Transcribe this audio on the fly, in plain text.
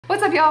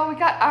What's up, y'all? We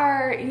got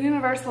our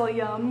Universal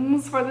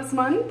Yums for this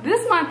month.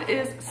 This month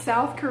is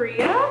South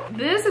Korea.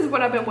 This is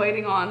what I've been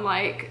waiting on,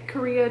 like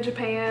Korea,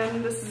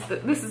 Japan. This is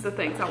the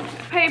things I want.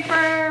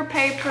 Paper.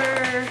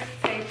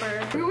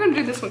 We're gonna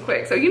do this one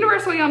quick. So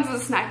Universal Yums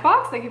is a snack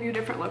box. They give you a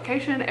different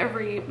location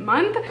every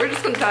month. We're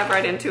just gonna dive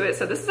right into it.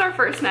 So this is our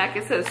first snack.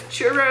 It says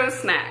churros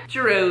snack,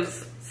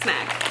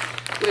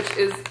 which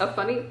is a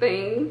funny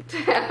thing to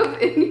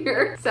have in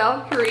your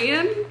South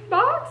Korean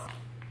box.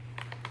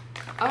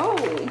 Oh,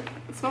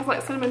 it smells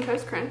like Cinnamon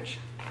Toast Crunch.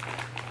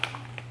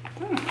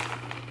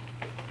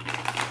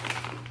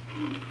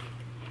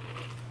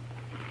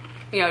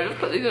 Yeah, just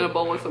put these in a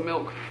bowl with some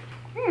milk.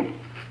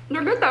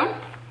 They're good though.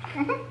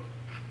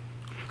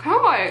 Kind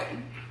of like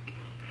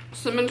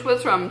Cinnamon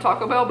Twists from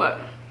Taco Bell,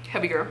 but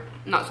heavier,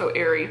 not so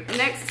airy.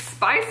 Next,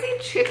 spicy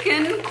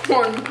chicken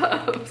corn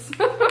puffs.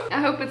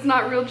 I hope it's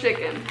not real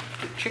chicken.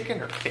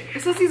 Chicken or fish?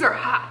 It says these are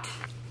hot.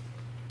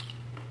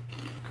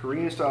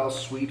 Korean style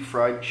sweet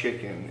fried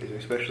chicken is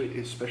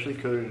especially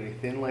coated in a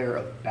thin layer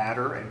of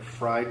batter and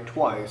fried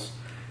twice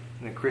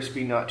in a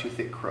crispy, not too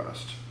thick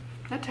crust.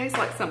 That tastes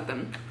like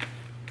something.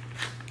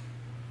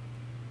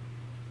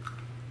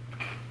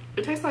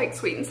 It tastes like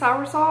sweet and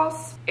sour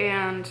sauce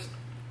and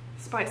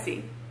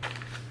spicy.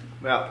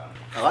 Well,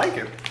 I like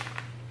it.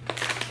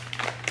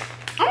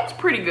 Oh, it's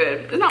pretty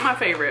good. It's not my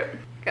favorite.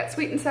 Got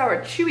sweet and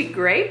sour chewy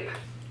grape.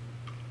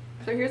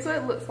 So here's what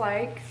it looks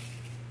like.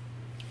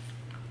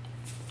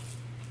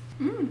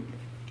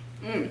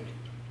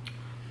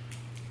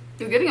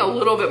 You're getting a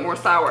little bit more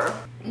sour.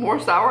 More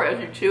sour as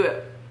you chew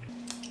it.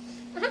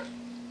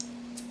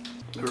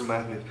 It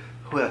reminds me of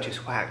Welch's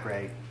white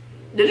grape.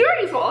 Did you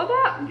already swallow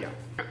that? Yeah.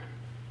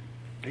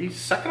 Are you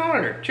sucking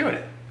on it or chewing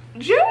it?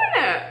 Chewing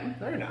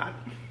it! No, you're not.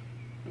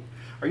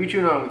 Are you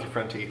chewing on it with your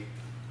front teeth?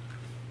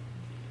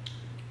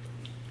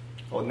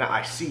 Well, now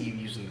I see you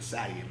using the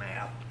side of your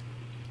mouth.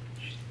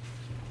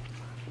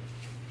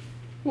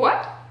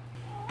 What?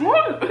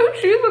 What? Who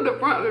chews with the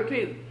front of their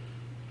teeth?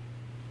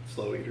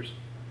 Slow eaters.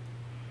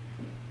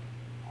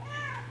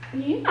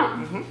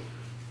 Yeah.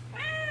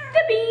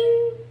 Dipping.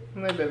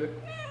 Hey, baby.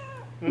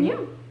 Yeah.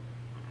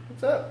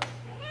 What's up?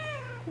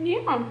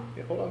 Yeah.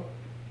 Yeah, hold on.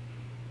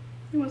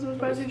 You want some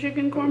spicy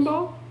chicken corn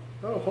ball?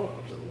 Oh, hold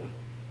on, little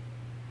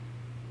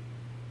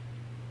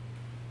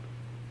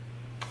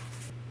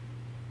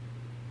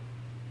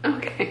one.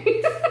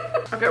 Okay.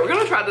 Okay, we're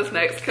gonna try this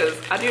next because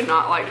I do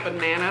not like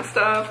banana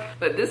stuff,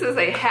 but this is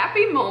a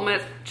Happy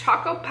Moments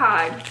Choco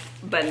Pie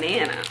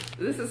Banana.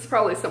 This is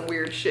probably some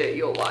weird shit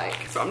you'll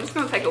like. So I'm just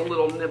gonna take a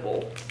little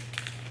nibble.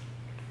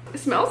 It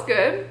smells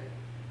good.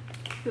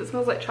 It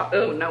smells like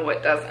chocolate. Oh, no,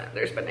 it doesn't.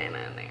 There's banana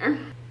in there.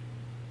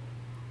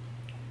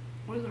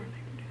 What is our neighbor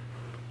doing?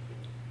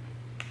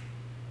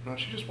 No,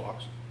 she just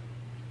walks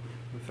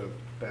with a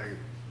bag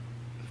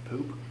of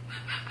poop.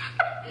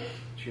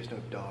 She has no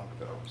dog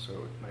though, so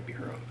it might be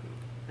her own poop.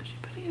 Is she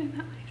putting it in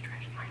that lady's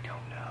trash? I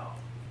don't know.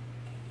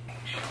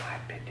 She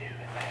might be doing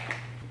that.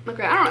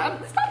 Okay, I don't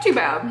know. It's not too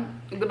bad.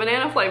 The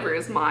banana flavor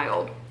is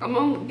mild. I'm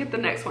gonna get the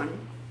next one.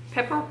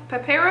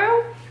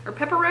 Pepero? Or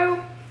Pepero?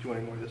 Do you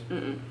want any more of this?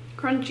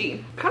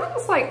 Crunchy. Kind of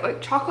looks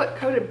like chocolate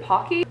coated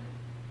Pocky.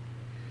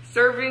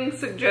 Serving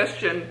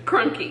suggestion,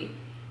 crunky.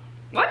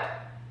 What?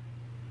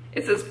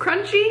 It says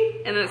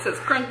crunchy and then it says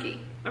crunky.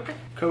 Okay.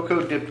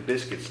 Cocoa dipped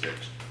biscuit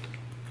sticks.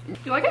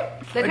 You like it?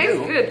 They I taste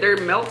do. good. They're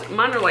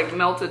mine are like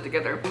melted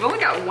together. We've only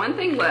got one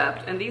thing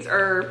left and these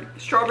are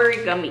strawberry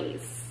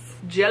gummies.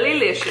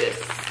 Jellylicious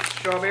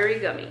strawberry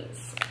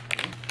gummies.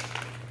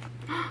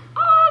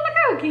 Oh, look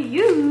how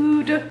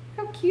cute.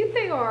 How cute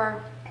they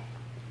are.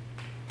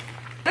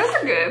 Those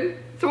are good.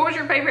 So what was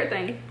your favorite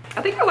thing?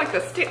 I think I like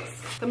the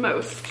sticks the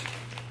most,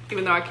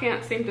 even though I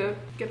can't seem to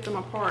get them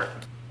apart.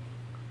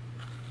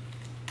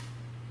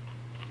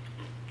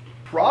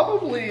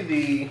 Probably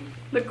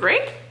the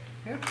grape?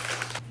 Yeah,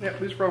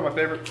 these are probably my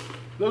favorite.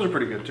 Those are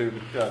pretty good too,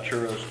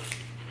 churros.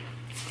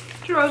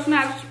 Churros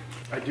snacks.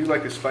 I do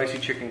like the spicy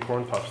chicken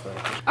corn puffs though.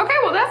 Okay,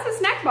 well that's the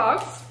snack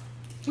box.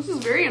 This is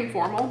very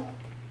informal.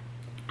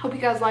 Hope you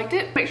guys liked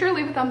it. Make sure to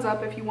leave a thumbs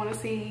up if you want to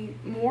see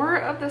more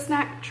of the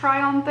snack try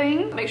on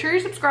thing. Make sure you're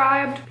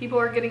subscribed. People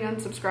are getting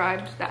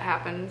unsubscribed. That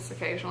happens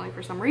occasionally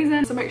for some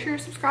reason. So make sure you're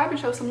subscribed and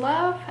show some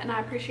love and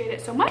I appreciate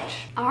it so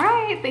much. All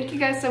right, thank you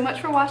guys so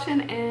much for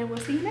watching and we'll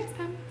see you next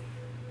time.